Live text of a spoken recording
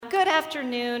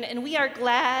afternoon, and we are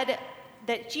glad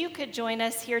that you could join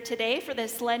us here today for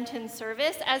this Lenten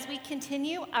service as we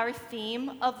continue our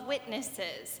theme of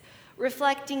witnesses,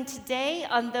 reflecting today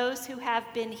on those who have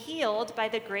been healed by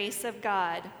the grace of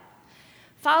God.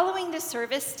 Following the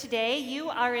service today, you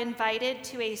are invited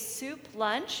to a soup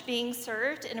lunch being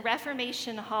served in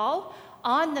Reformation Hall.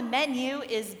 On the menu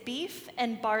is beef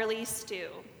and barley stew.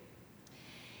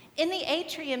 In the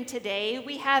atrium today,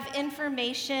 we have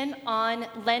information on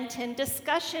Lenten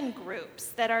discussion groups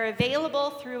that are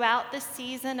available throughout the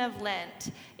season of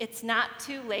Lent. It's not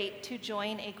too late to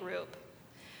join a group.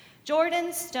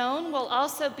 Jordan Stone will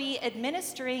also be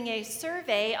administering a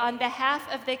survey on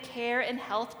behalf of the Care and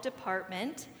Health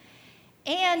Department.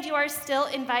 And you are still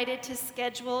invited to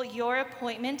schedule your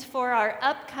appointment for our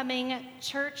upcoming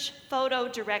church photo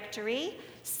directory.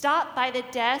 Stop by the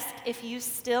desk if you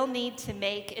still need to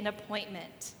make an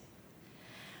appointment.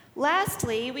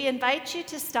 Lastly, we invite you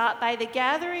to stop by the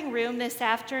gathering room this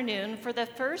afternoon for the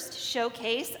first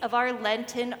showcase of our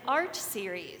Lenten art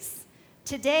series.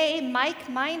 Today, Mike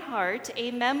Meinhardt,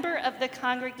 a member of the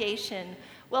congregation,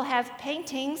 will have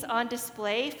paintings on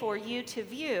display for you to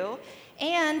view,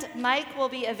 and Mike will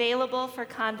be available for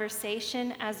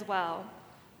conversation as well.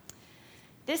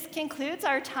 This concludes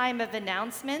our time of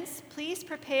announcements. Please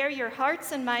prepare your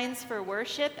hearts and minds for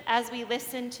worship as we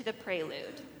listen to the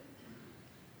prelude.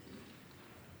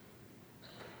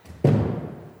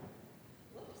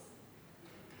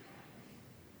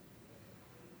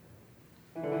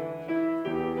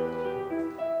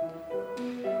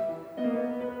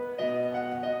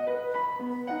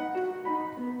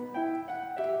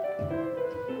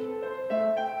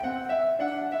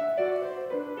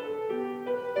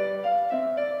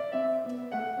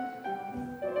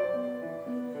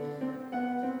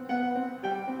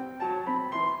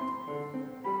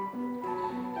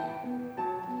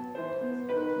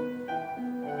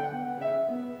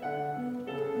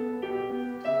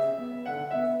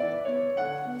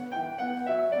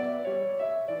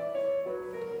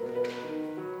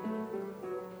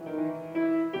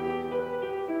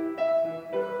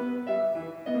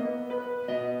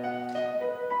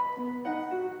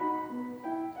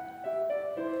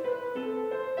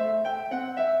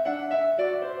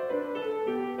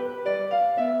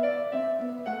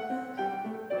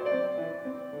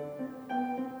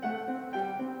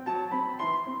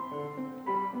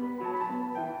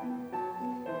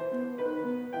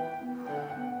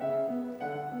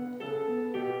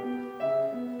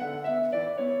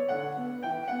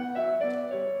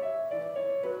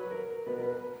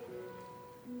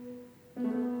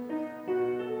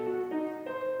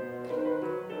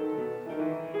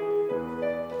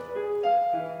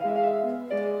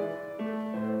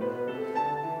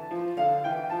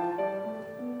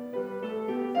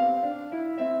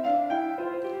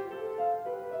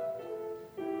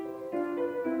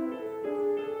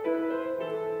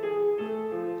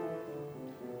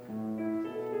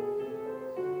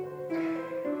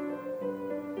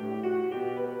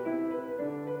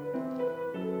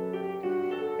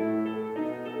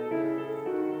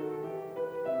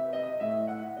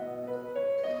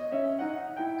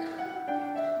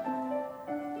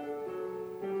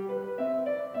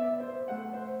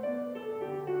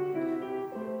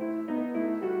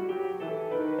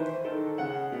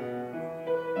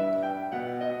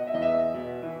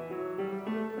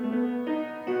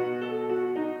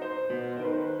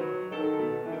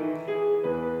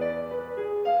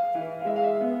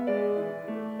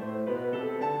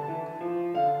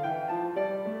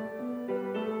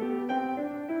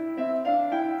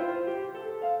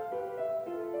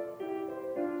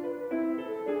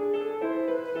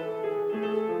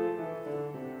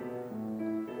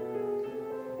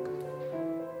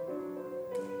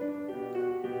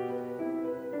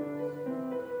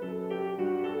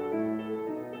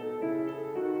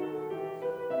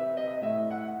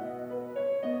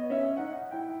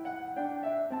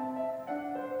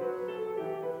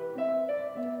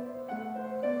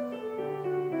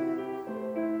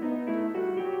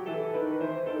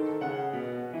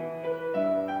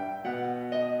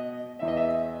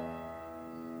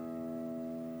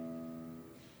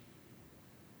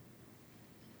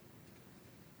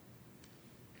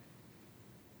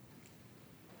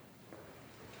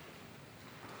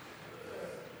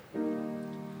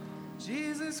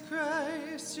 Jesus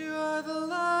Christ, you are the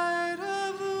light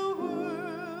of the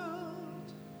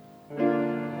world.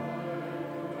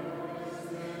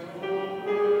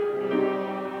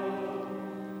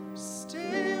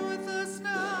 Stay with us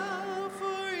now,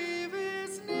 for eve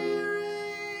is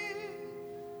nearing.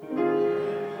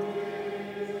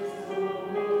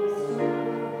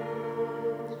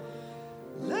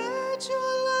 Let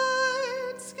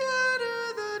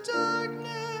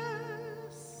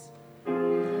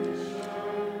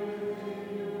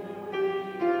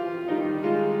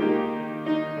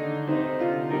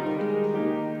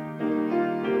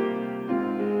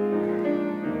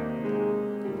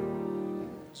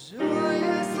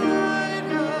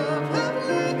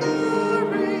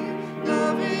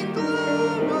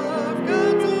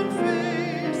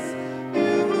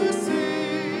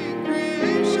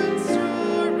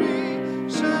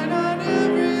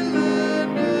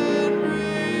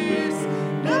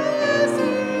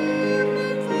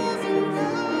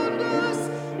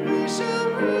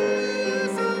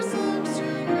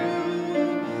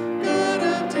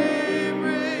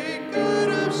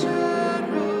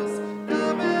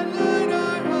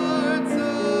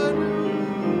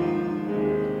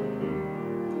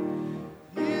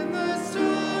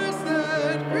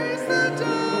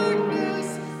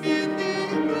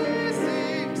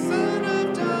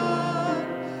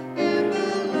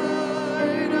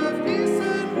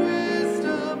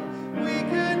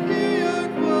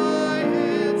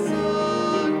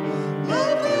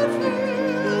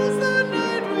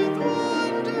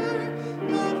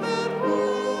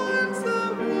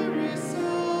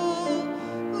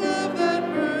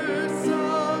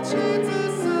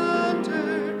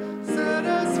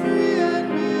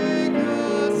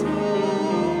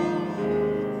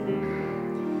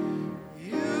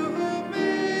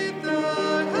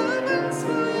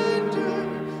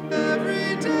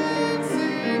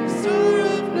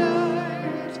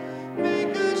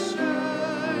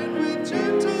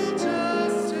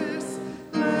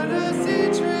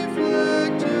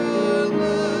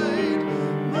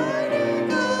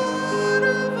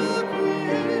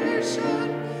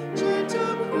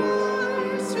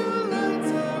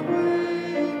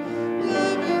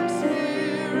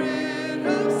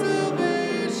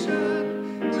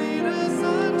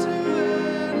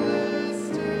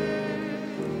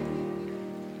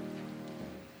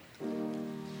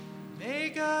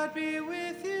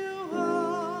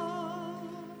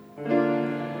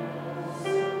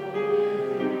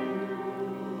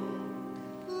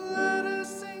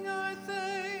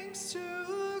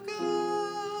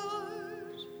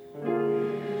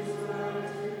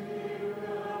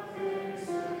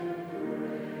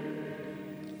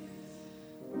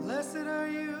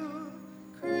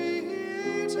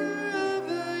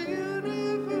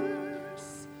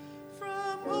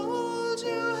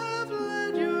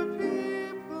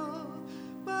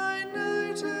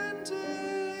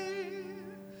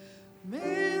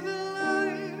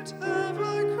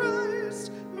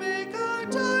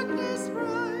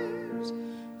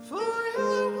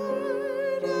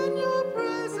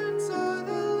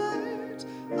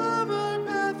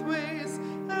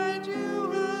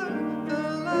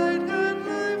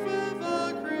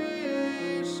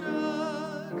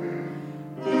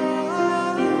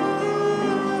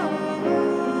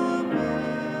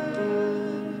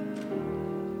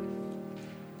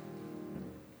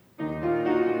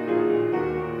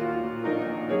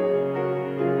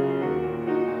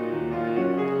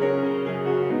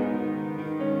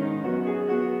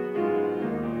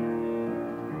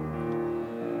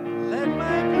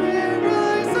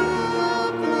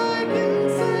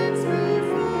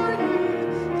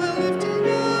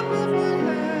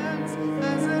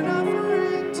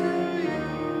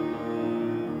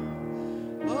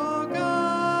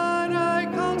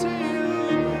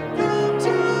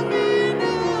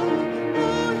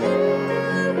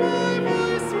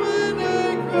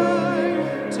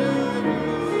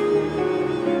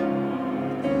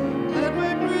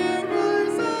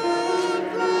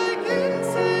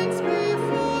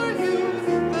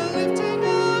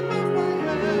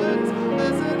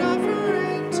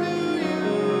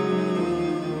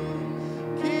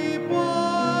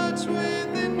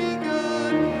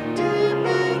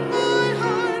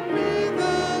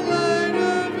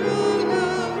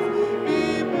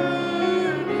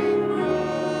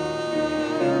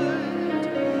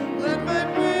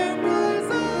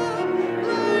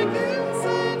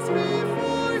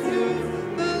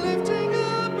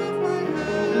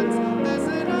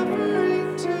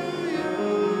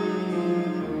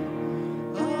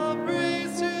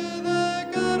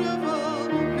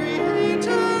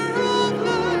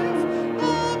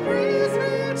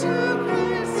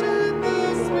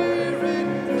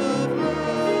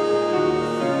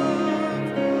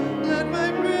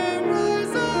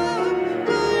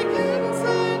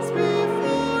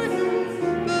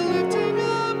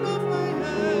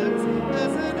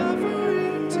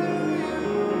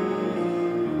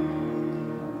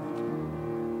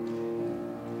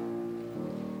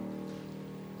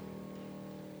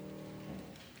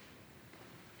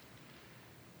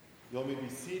You'll may be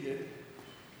seated.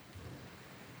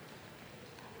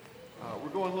 We're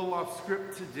going a little off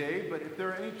script today, but if there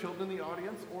are any children in the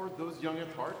audience or those young at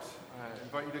heart, I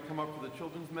invite you to come up for the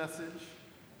children's message.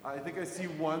 I think I see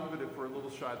one, but if we're a little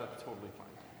shy, that's totally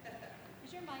fine.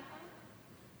 Is your mic on?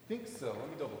 I think so. Let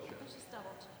me double check. Let's just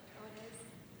double check. Oh, it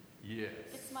is? Yes.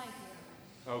 It's my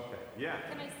here. Okay, yeah.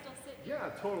 Can I still sit here?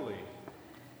 Yeah, totally.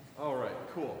 All right,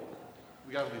 cool.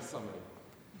 We got at least somebody.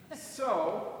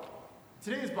 So,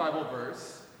 today's Bible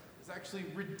verse is actually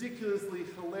ridiculously,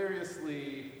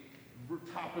 hilariously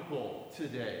topical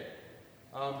today.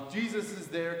 Jesus is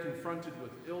there confronted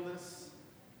with illness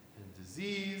and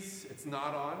disease. It's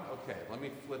not on. Okay, let me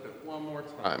flip it one more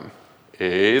time.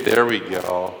 Hey, there we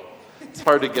go. It's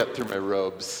hard to get through my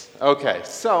robes. Okay,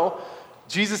 so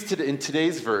Jesus in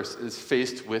today's verse is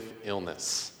faced with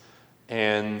illness.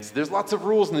 And there's lots of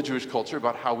rules in the Jewish culture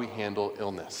about how we handle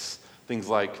illness. Things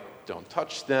like don't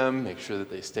touch them, make sure that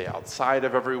they stay outside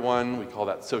of everyone. We call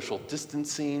that social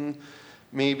distancing,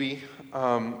 maybe.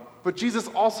 But Jesus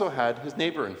also had his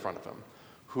neighbor in front of him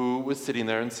who was sitting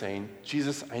there and saying,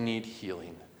 Jesus, I need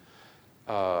healing.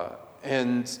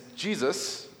 And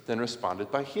Jesus then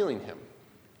responded by healing him.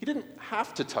 He didn't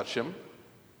have to touch him,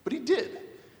 but he did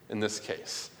in this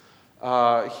case.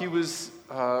 He was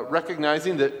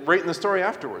recognizing that right in the story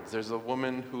afterwards, there's a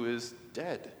woman who is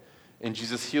dead, and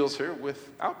Jesus heals her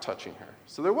without touching her.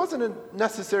 So there wasn't a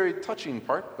necessary touching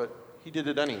part, but he did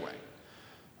it anyway.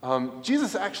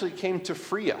 Jesus actually came to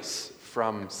free us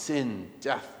from sin,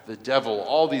 death, the devil,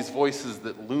 all these voices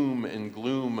that loom and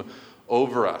gloom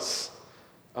over us.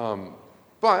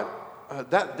 But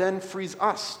that then frees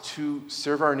us to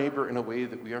serve our neighbor in a way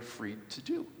that we are freed to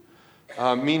do,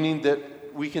 meaning that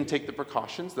we can take the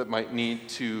precautions that might need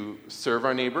to serve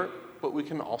our neighbor, but we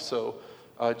can also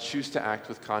choose to act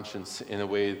with conscience in a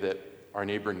way that our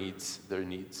neighbor needs their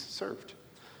needs served.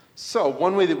 So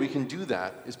one way that we can do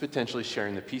that is potentially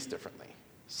sharing the peace differently.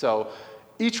 So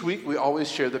each week we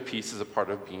always share the peace as a part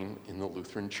of being in the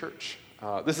Lutheran Church.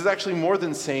 This is actually more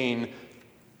than saying,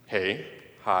 hey,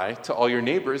 hi, to all your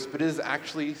neighbors, but it is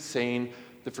actually saying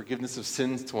the forgiveness of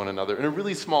sins to one another in a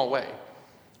really small way.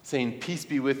 Saying, peace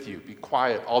be with you, be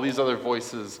quiet. All these other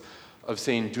voices of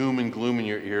saying doom and gloom in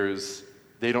your ears,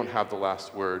 they don't have the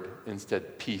last word.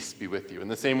 Instead, peace be with you. In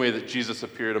the same way that Jesus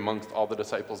appeared amongst all the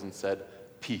disciples and said,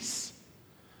 peace.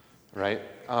 Right?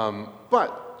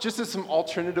 But just as some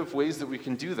alternative ways that we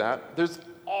can do that, there's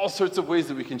all sorts of ways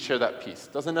that we can share that peace.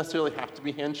 It doesn't necessarily have to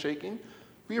be handshaking,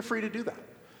 but you're free to do that.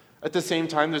 At the same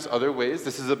time, there's other ways.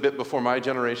 This is a bit before my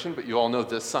generation, but you all know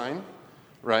this sign.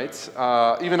 Right?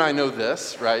 Even I know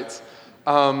this, right?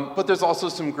 But there's also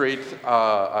some great,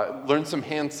 learn some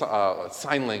hand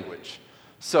sign language.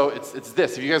 So it's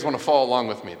this. If you guys want to follow along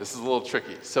with me, this is a little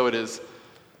tricky. So it is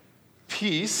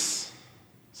peace.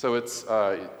 So it's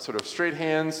sort of straight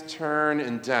hands, turn,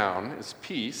 and down is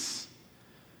peace.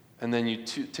 And then you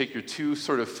take your two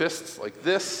sort of fists like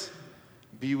this,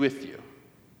 be with you.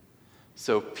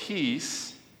 So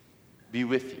peace, be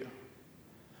with you.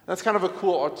 That's kind of a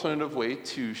cool alternative way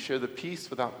to share the peace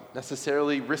without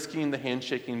necessarily risking the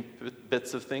handshaking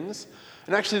bits of things.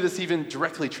 And actually, this even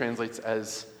directly translates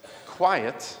as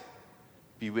quiet,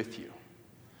 be with you.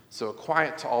 So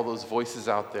quiet to all those voices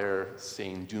out there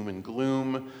saying doom and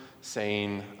gloom,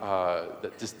 saying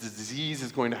that this disease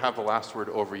is going to have the last word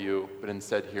over you, but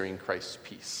instead hearing Christ's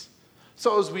peace.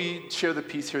 So as we share the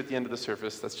peace here at the end of the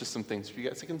service, that's just some things for you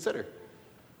guys to consider.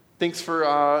 Thanks for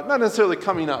not necessarily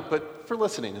coming up, but for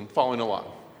listening and following along.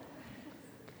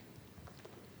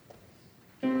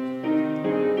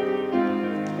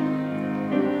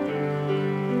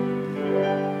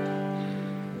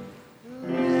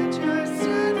 Let your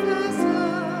steadfast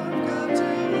love come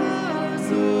to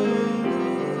us, O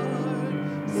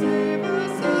Lord. Save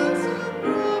us as you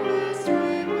promised,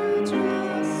 we will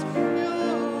trust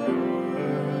your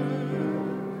word.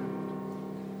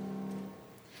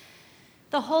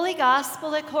 The Holy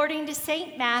Gospel according to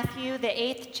St. Matthew, the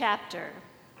 8th chapter.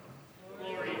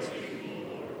 Glory to you,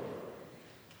 Lord.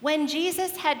 When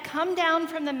Jesus had come down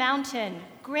from the mountain,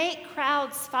 great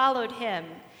crowds followed him.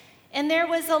 And there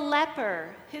was a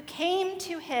leper who came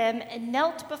to him and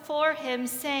knelt before him,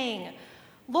 saying,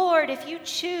 Lord, if you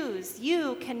choose,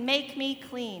 you can make me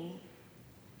clean.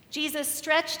 Jesus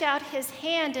stretched out his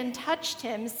hand and touched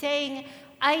him, saying,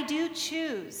 I do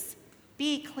choose,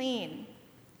 be clean.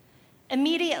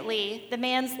 Immediately, the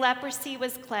man's leprosy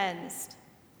was cleansed.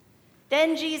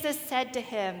 Then Jesus said to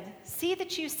him, See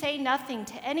that you say nothing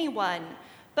to anyone,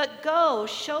 but go,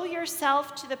 show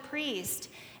yourself to the priest,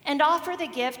 and offer the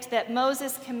gift that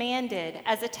Moses commanded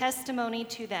as a testimony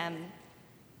to them.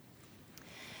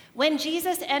 When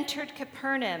Jesus entered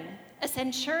Capernaum, a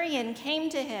centurion came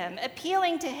to him,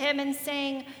 appealing to him and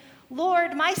saying,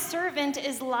 "Lord, my servant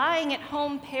is lying at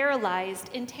home paralyzed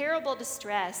in terrible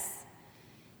distress."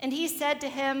 And he said to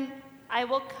him, "I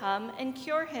will come and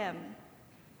cure him."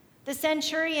 The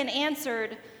centurion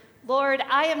answered, "Lord,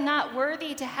 I am not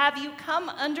worthy to have you come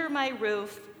under my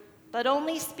roof, but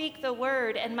only speak the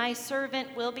word, and my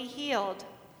servant will be healed.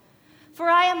 For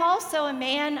I am also a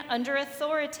man under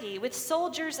authority, with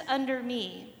soldiers under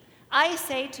me. I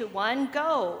say to one,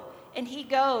 'Go,' and he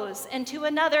goes, and to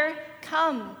another,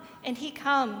 'Come,' and he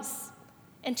comes.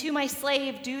 And to my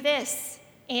slave, 'Do this,'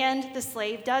 and the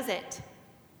slave does it."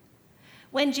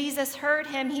 When Jesus heard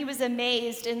him, he was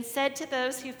amazed and said to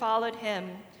those who followed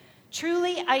him,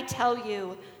 "Truly I tell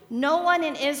you, nowhere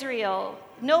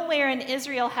in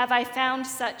Israel have I found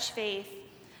such faith.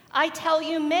 I tell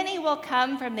you, many will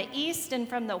come from the east and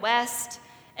from the west,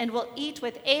 and will eat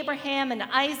with Abraham and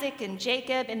Isaac and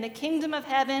Jacob in the kingdom of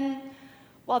heaven,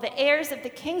 while the heirs of the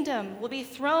kingdom will be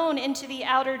thrown into the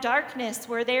outer darkness,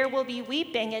 where there will be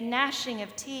weeping and gnashing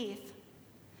of teeth."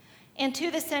 And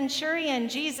to the centurion,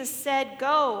 Jesus said,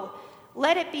 "Go,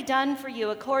 let it be done for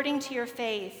you according to your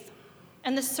faith."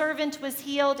 And the servant was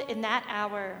healed in that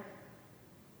hour.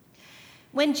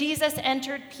 When Jesus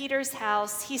entered Peter's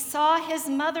house, he saw his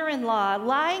mother-in-law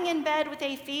lying in bed with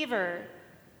a fever.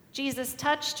 Jesus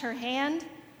touched her hand,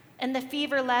 and the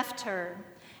fever left her,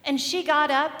 and she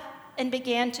got up and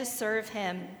began to serve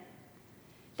him.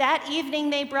 That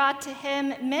evening they brought to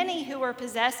him many who were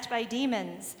possessed by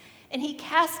demons, and he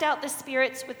cast out the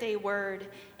spirits with a word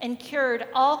and cured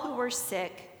all who were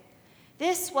sick.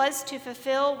 This was to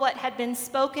fulfill what had been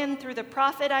spoken through the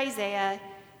prophet Isaiah.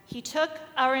 He took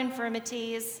our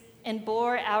infirmities and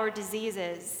bore our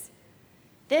diseases.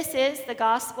 This is the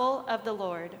gospel of the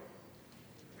Lord.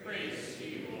 Praise to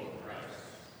you, O Christ.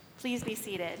 Please be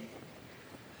seated.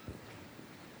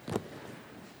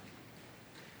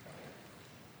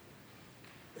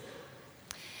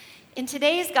 In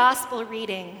today's gospel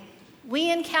reading,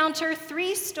 we encounter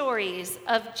 3 stories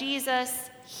of Jesus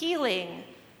healing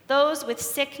those with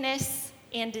sickness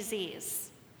and disease.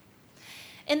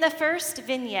 In the first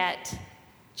vignette,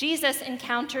 Jesus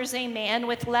encounters a man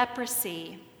with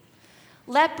leprosy.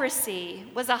 Leprosy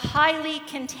was a highly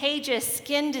contagious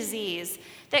skin disease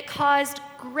that caused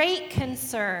great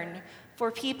concern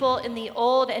for people in the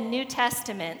Old and New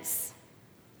Testaments.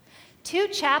 2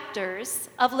 chapters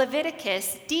of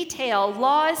Leviticus detail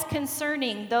laws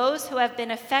concerning those who have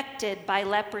been affected by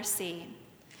leprosy.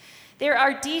 There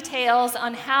are details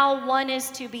on how one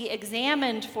is to be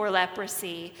examined for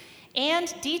leprosy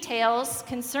and details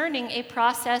concerning a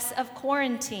process of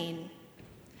quarantine.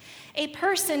 A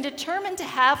person determined to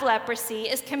have leprosy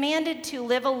is commanded to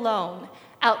live alone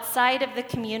outside of the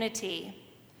community.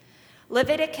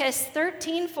 Leviticus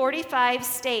 13:45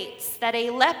 states that a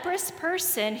leprous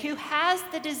person who has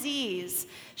the disease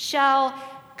shall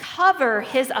cover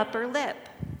his upper lip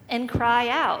and cry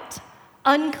out,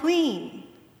 "Unclean,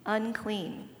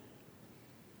 unclean."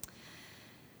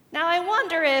 Now, I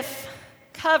wonder if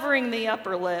covering the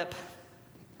upper lip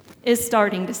is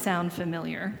starting to sound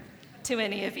familiar to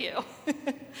any of you.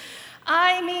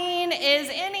 I mean, is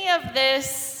any of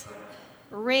this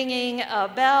ringing a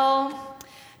bell?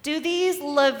 Do these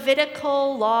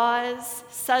Levitical laws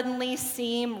suddenly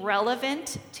seem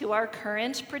relevant to our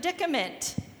current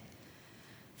predicament?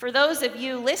 For those of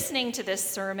you listening to this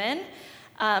sermon,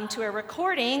 to a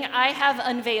recording, I have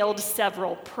unveiled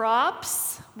several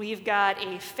props. We've got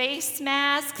a face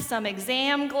mask, some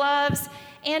exam gloves,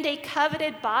 and a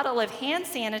coveted bottle of hand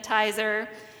sanitizer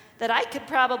that I could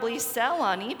probably sell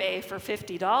on eBay for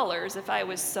 $50 if I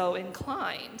was so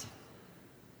inclined.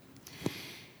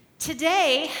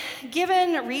 Today,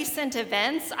 given recent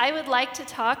events, I would like to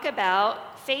talk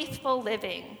about faithful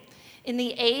living in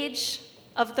the age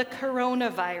of the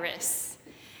coronavirus.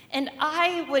 And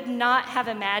I would not have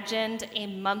imagined a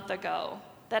month ago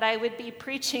that I would be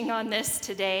preaching on this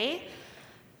today,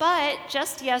 but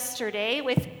just yesterday,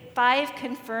 with 5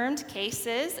 confirmed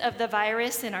cases of the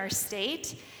virus in our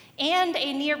state and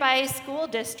a nearby school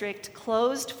district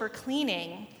closed for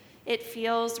cleaning, it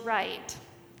feels right.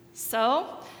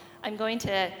 So, I'm going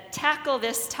to tackle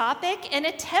this topic and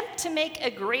attempt to make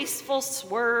a graceful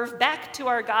swerve back to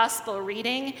our gospel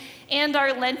reading and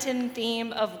our Lenten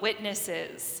theme of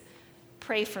witnesses.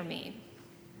 Pray for me.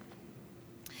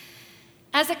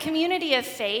 As a community of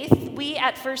faith, we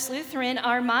at First Lutheran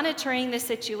are monitoring the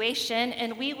situation,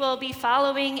 and we will be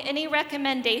following any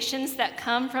recommendations that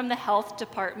come from the health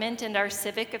department and our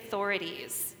civic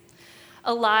authorities.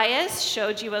 Elias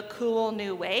showed you a cool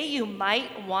new way you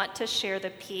might want to share the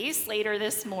peace later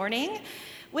this morning.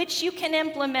 which you can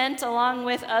implement along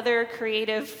with other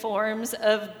creative forms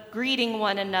of greeting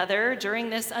one another during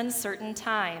this uncertain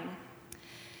time.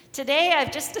 Today,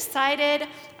 I've just decided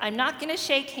I'm not going to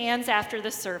shake hands after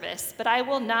the service, but I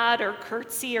will nod or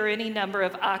curtsy or any number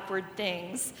of awkward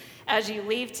things as you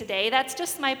leave today. That's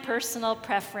just my personal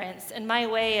preference and my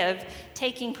way of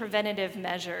taking preventative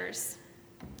measures.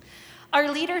 Our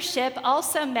leadership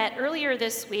also met earlier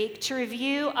this week to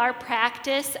review our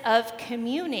practice of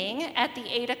communing at the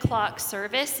 8 o'clock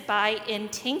service by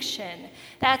intinction.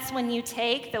 That's when you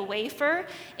take the wafer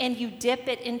and you dip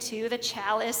it into the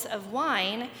chalice of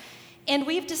wine. And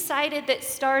we've decided that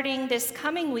starting this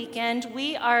coming weekend,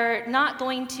 we are not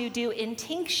going to do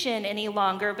intinction any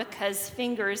longer because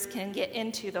fingers can get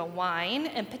into the wine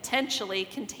and potentially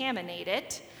contaminate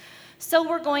it. So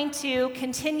we're going to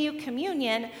continue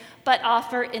communion, but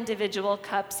offer individual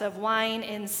cups of wine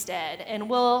instead. And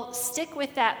we'll stick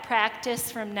with that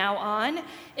practice from now on.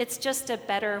 It's just a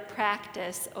better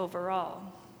practice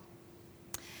overall.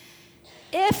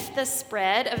 If the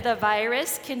spread of the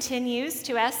virus continues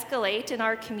to escalate in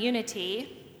our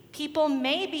community, people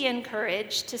may be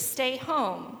encouraged to stay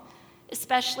home,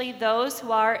 especially those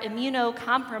who are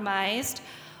immunocompromised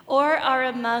or are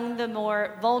among the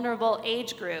more vulnerable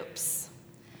age groups.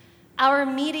 Our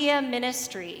media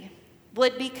ministry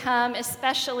would become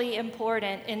especially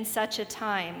important in such a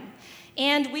time,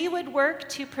 and we would work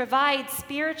to provide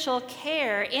spiritual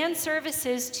care and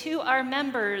services to our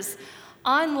members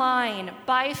online,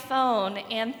 by phone,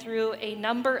 and through a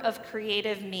number of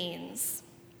creative means.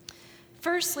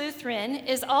 First Lutheran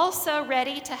is also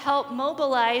ready to help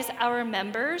mobilize our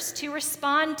members to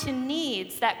respond to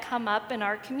needs that come up in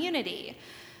our community.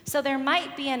 So there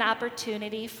might be an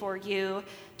opportunity for you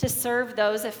to serve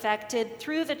those affected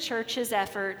through the church's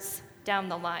efforts down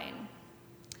the line.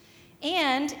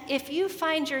 And if you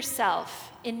find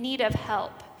yourself in need of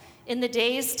help in the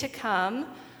days to come,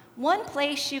 one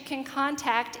place you can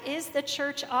contact is the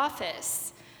church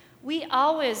office. We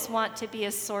always want to be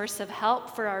a source of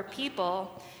help for our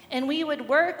people, and we would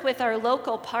work with our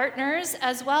local partners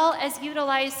as well as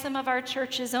utilize some of our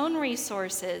church's own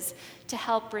resources to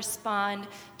help respond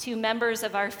to members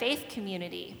of our faith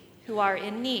community who are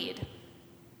in need.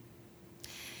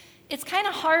 It's kind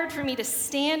of hard for me to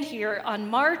stand here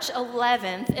on March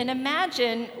 11th and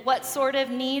imagine what sort of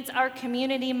needs our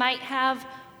community might have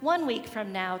 1 week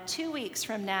from now, 2 weeks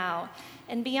from now,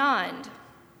 and beyond.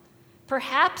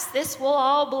 Perhaps this will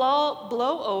all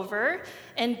blow over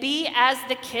and be, as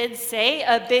the kids say,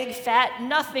 a big fat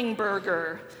nothing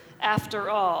burger after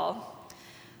all.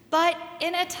 But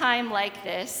in a time like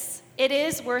this, it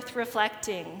is worth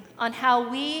reflecting on how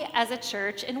we as a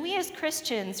church and we as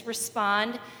Christians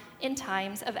respond in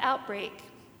times of outbreak.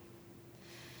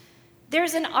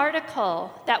 There's an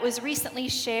article that was recently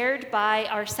shared by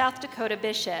our South Dakota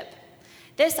bishop.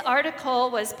 This article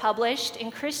was published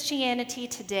in Christianity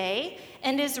Today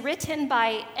and is written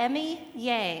by Emmy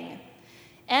Yang.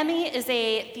 Emmy is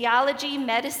a theology,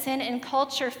 medicine, and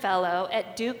culture fellow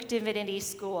at Duke Divinity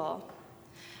School.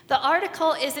 The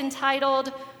article is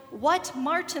entitled, "What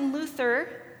Martin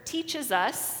Luther Teaches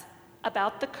Us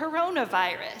About the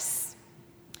Coronavirus."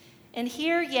 And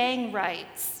here Yang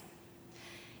writes,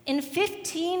 "In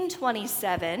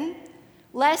 1527,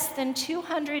 less than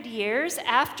 200 years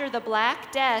after the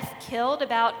Black Death killed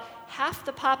about half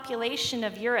the population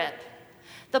of Europe,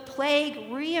 the plague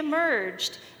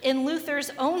reemerged in Luther's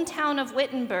own town of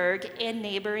Wittenberg and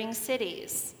neighboring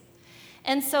cities.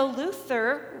 And so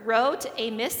Luther wrote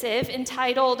a missive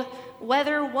entitled,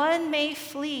 'Whether One May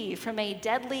Flee from a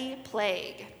Deadly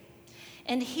Plague.'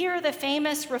 And here the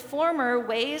famous reformer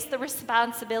weighs the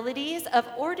responsibilities of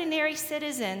ordinary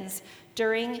citizens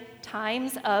during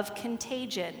times of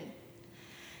contagion.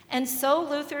 And so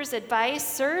Luther's advice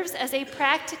serves as a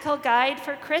practical guide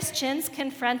for Christians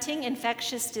confronting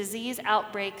infectious disease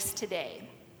outbreaks today."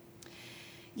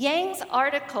 Yang's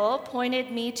article pointed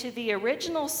me to the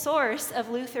original source of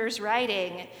Luther's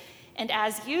writing, and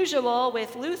as usual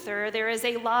with Luther, there is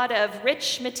a lot of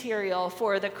rich material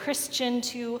for the Christian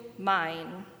to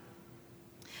mine.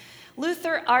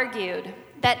 Luther argued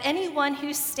that anyone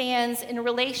who stands in a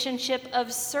relationship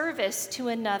of service to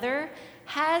another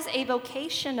has a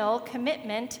vocational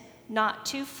commitment not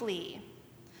to flee.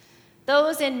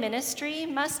 Those in ministry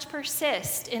must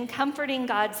persist in comforting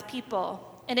God's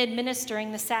people and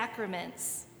administering the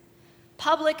sacraments.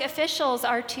 Public officials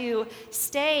are to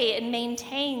stay and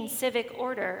maintain civic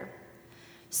order.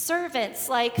 Servants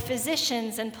like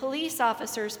physicians and police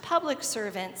officers, public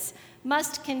servants,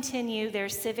 must continue their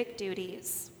civic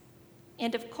duties.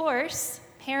 And of course,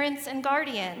 parents and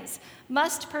guardians,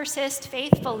 must persist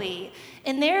faithfully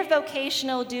in their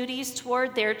vocational duties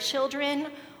toward their children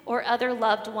or other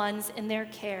loved ones in their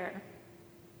care.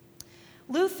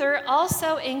 Luther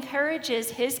also encourages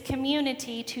his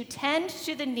community to tend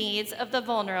to the needs of the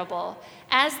vulnerable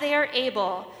as they are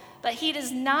able, but he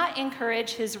does not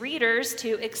encourage his readers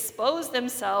to expose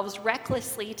themselves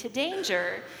recklessly to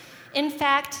danger. In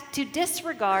fact, to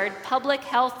disregard public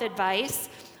health advice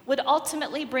would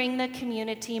ultimately bring the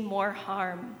community more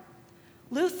harm.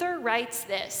 Luther writes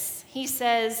this. He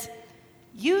says,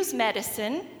 "Use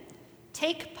medicine,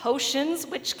 take potions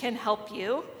which can help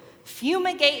you,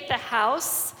 fumigate the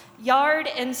house, yard,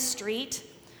 and street,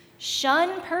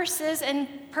 shun persons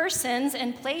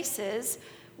and places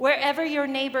wherever your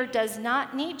neighbor does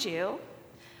not need you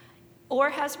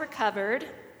or has recovered,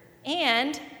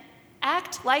 and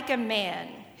act like a man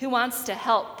who wants to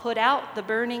help put out the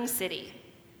burning city."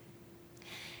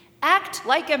 Act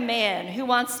like a man who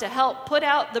wants to help put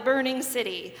out the burning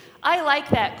city. I like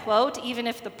that quote, even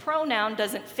if the pronoun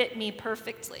doesn't fit me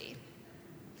perfectly.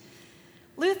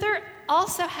 Luther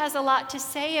also has a lot to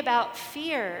say about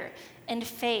fear and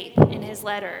faith in his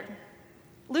letter.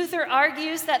 Luther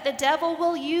argues that the devil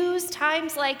will use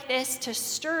times like this to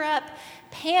stir up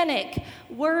panic,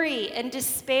 worry, and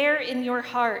despair in your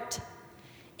heart.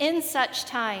 In such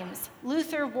times,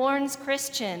 Luther warns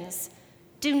Christians,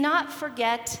 do not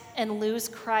forget and lose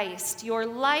Christ, your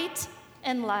light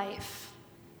and life,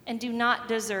 and do not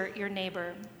desert your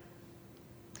neighbor.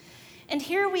 And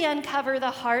here we uncover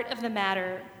the heart of the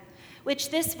matter,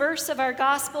 which this verse of our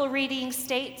gospel reading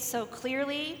states so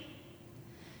clearly.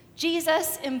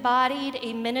 Jesus embodied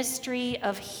a ministry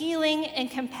of healing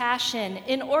and compassion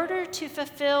in order to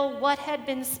fulfill what had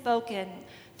been spoken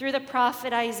through the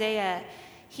prophet Isaiah.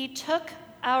 He took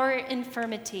our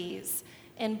infirmities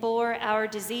and bore our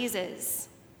diseases.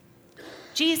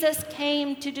 Jesus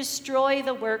came to destroy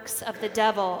the works of the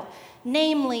devil,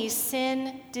 namely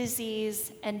sin,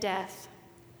 disease, and death.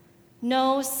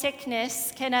 No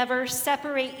sickness can ever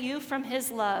separate you from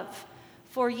his love,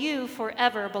 for you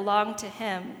forever belong to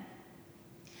him.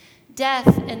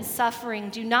 Death and suffering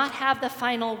do not have the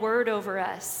final word over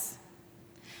us.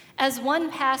 As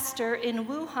one pastor in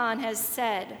Wuhan has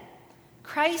said,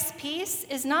 Christ's peace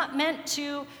is not meant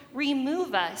to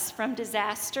remove us from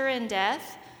disaster and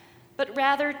death, but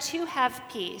rather to have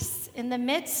peace in the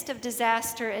midst of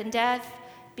disaster and death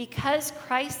because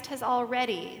Christ has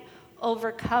already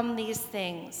overcome these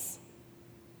things.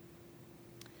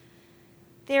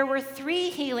 There were 3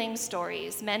 healing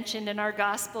stories mentioned in our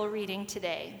gospel reading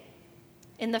today.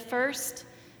 In the first,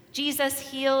 Jesus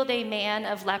healed a man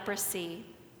of leprosy.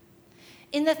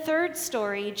 In the third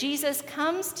story, Jesus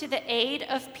comes to the aid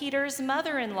of Peter's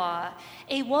mother-in-law,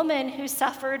 a woman who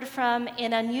suffered from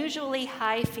an unusually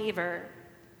high fever.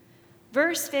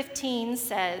 Verse 15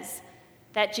 says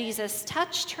that Jesus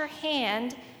touched her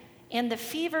hand, and the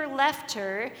fever left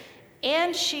her,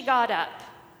 and she got up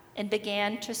and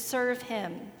began to serve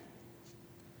him.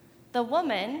 The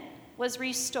woman was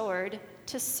restored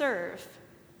to serve.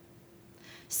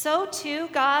 So too,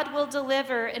 God will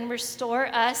deliver and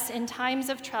restore us in times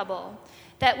of trouble,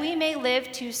 that we may live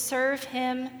to serve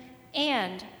him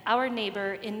and our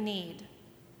neighbor in need.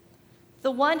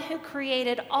 The one who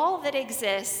created all that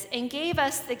exists and gave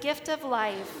us the gift of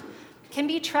life can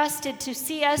be trusted to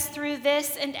see us through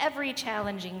this and every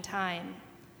challenging time.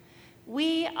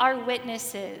 We are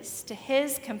witnesses to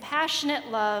his compassionate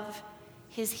love,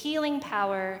 his healing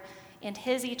power, and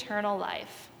his eternal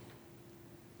life.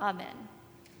 Amen.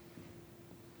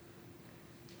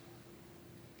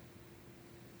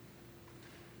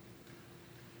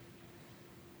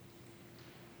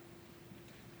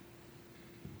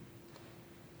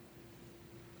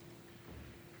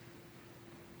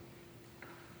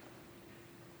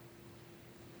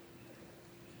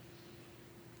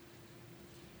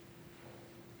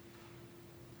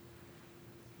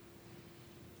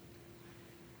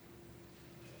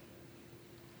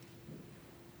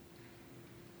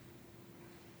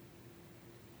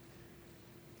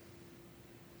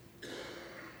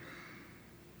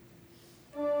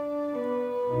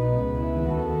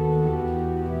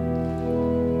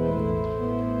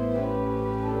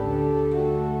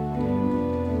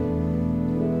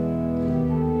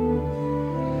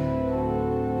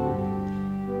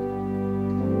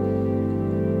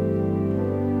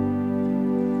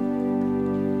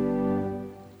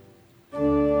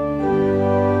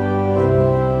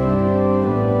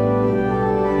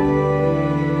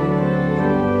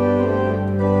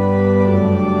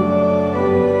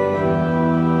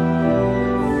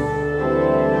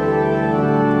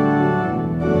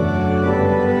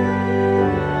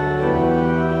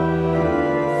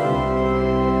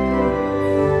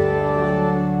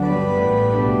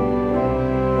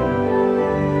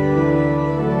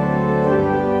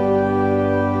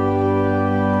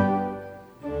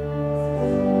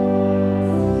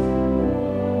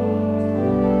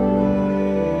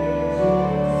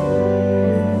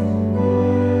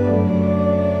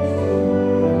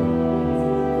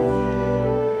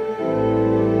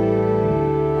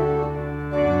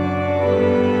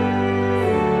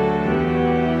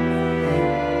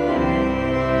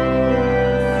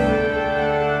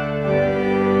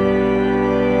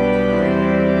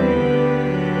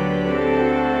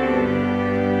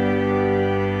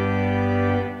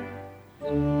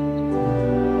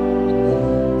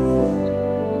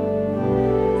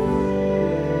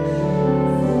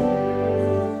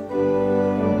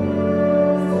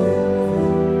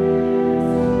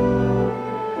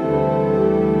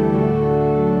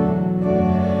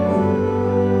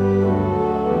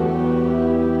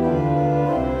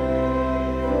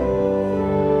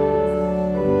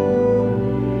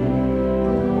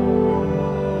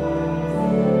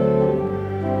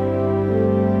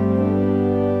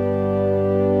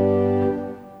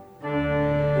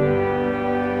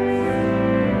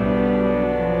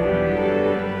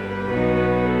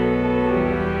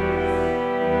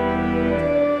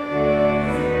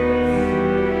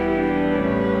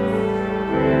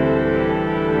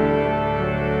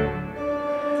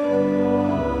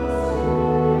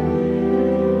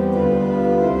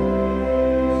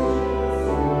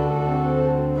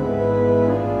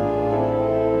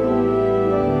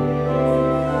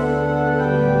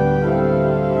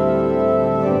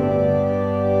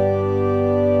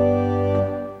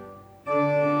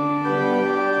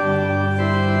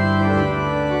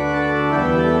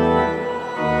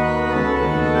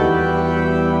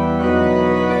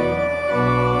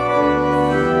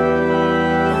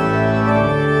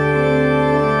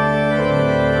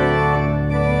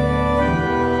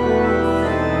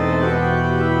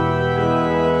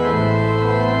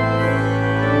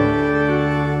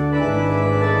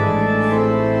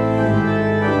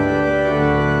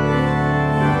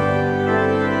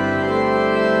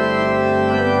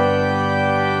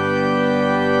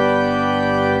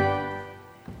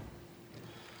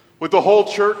 With the whole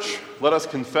church, let us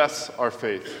confess our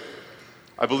faith.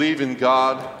 I believe in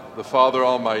God, the Father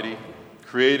Almighty,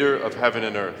 creator of heaven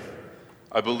and earth.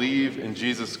 I believe in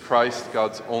Jesus Christ,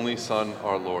 God's only Son,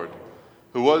 our Lord,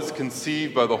 who was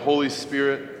conceived by the Holy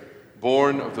Spirit,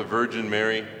 born of the Virgin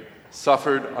Mary,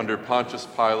 suffered under Pontius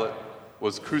Pilate,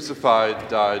 was crucified,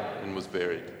 died, and was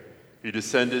buried. He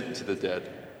descended to the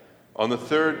dead. On the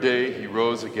third day he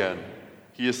rose again.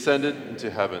 He ascended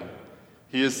into heaven.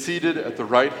 He is seated at the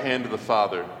right hand of the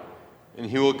Father, and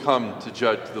he will come to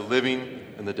judge the living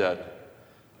and the dead.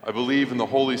 I believe in the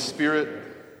Holy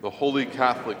Spirit, the Holy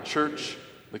Catholic Church,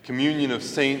 the communion of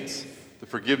saints, the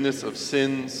forgiveness of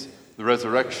sins, the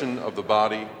resurrection of the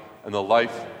body, and the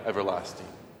life everlasting.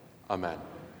 Amen.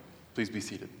 Please be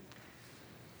seated.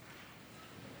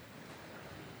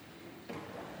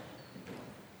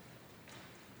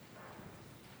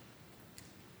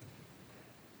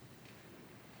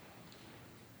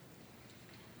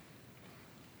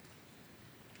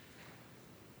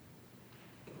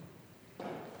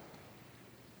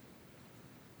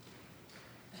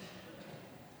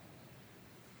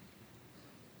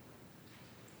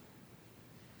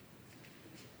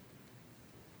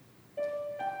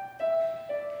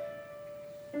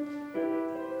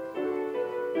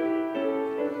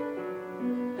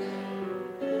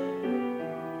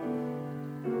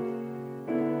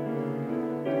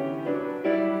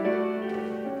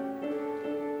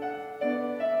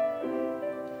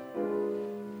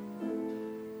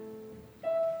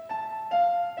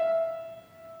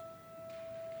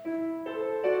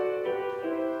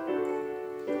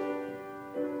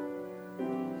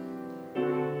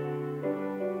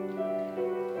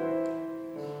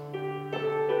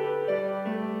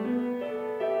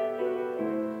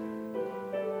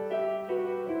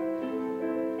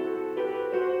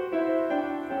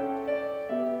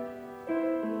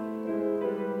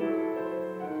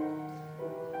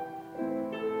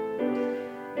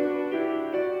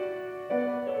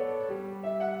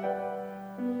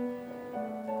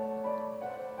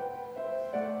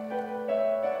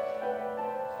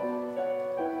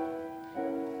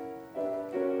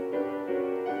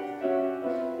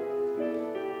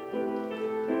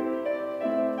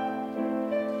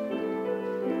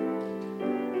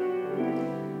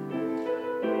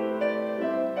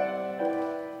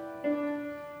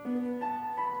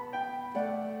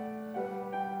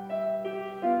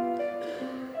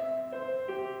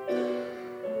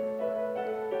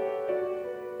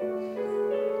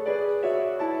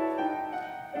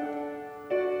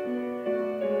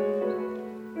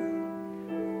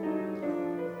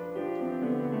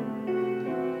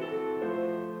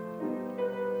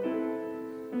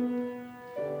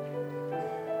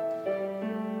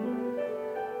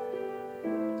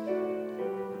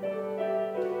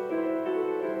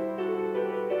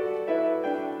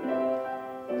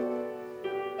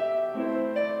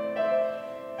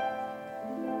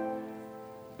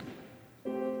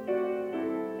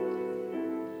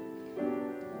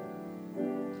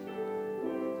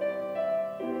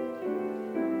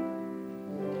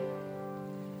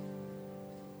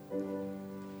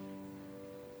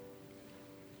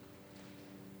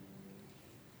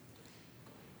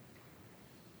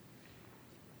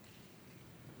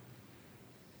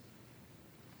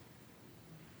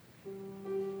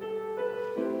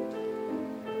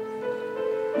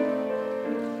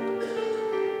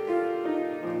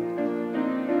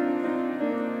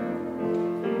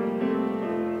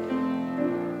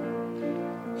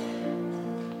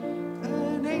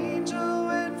 An angel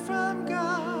went from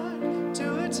God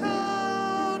to a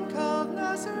town called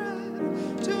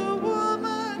Nazareth, to a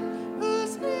woman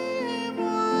whose name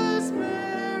was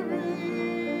Mary.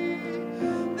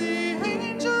 The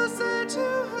angel said to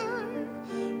her,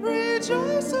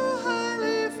 "Rejoice, O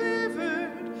highly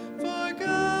favored, for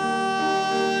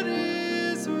God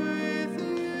is with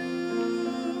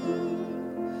you.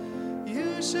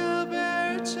 You shall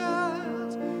bear a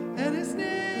child, and his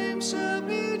name shall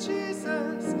be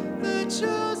Jesus, the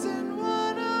chosen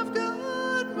one of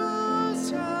God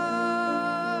Most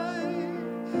High."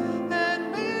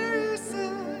 And Mary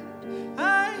said,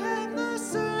 "I am the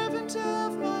servant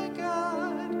of my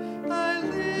God. I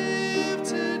live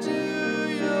to do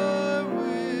your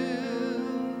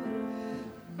will."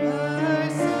 My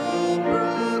soul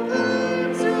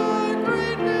proclaims your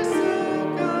greatness,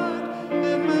 O God,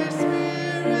 and my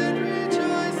spirit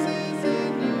rejoices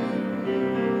in you.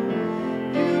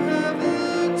 You have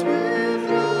looked with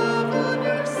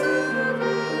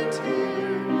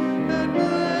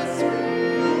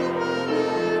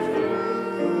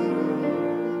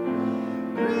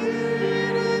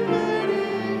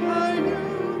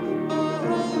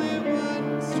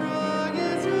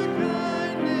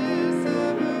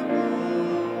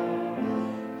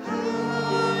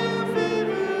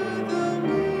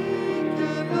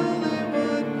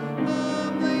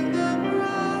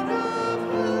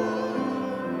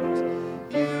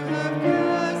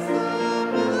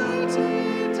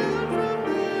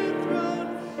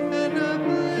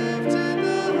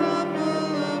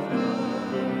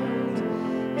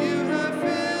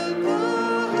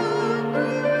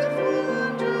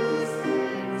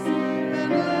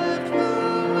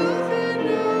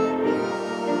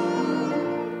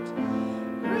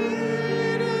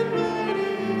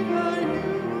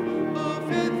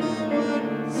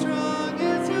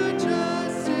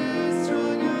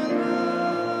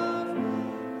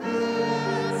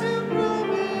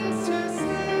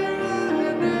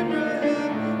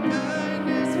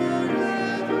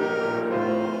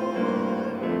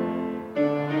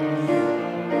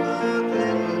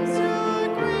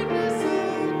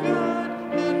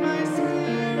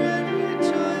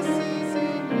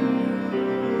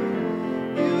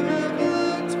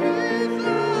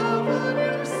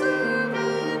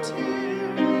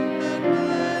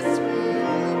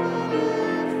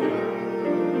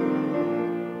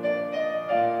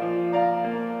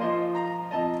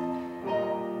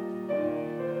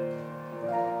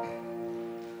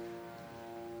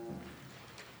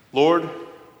Lord,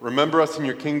 remember us in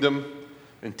your kingdom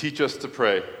and teach us to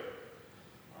pray.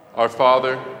 Our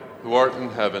Father, who art in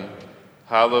heaven,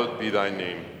 hallowed be thy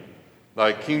name.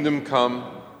 Thy kingdom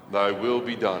come, thy will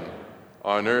be done,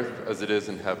 on earth as it is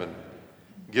in heaven.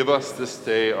 Give us this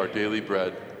day our daily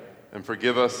bread, and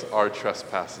forgive us our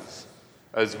trespasses,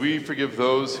 as we forgive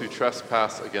those who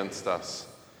trespass against us.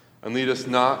 And lead us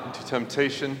not into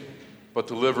temptation, but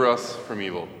deliver us from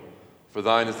evil. For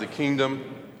thine is the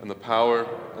kingdom, and the power,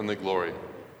 and the glory,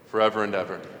 forever and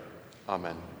ever.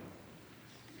 Amen.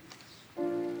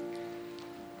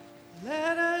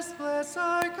 Let us bless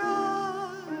our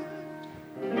God.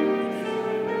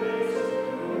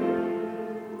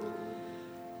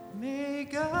 May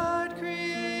God,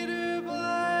 Creator,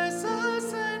 bless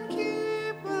us and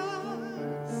keep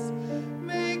us.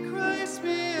 May Christ be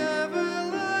ever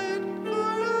light for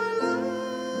our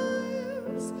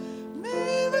lives.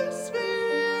 May the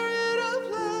Spirit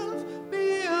of love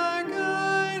be our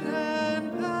guide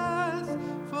and path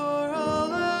for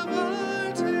all of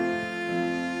our days.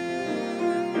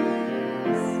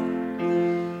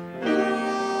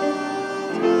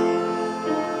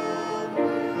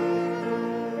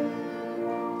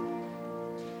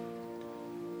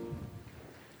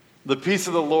 The peace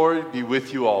of the Lord be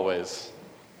with you always.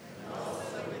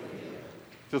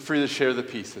 Feel free to share the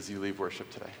peace as you leave worship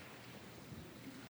today.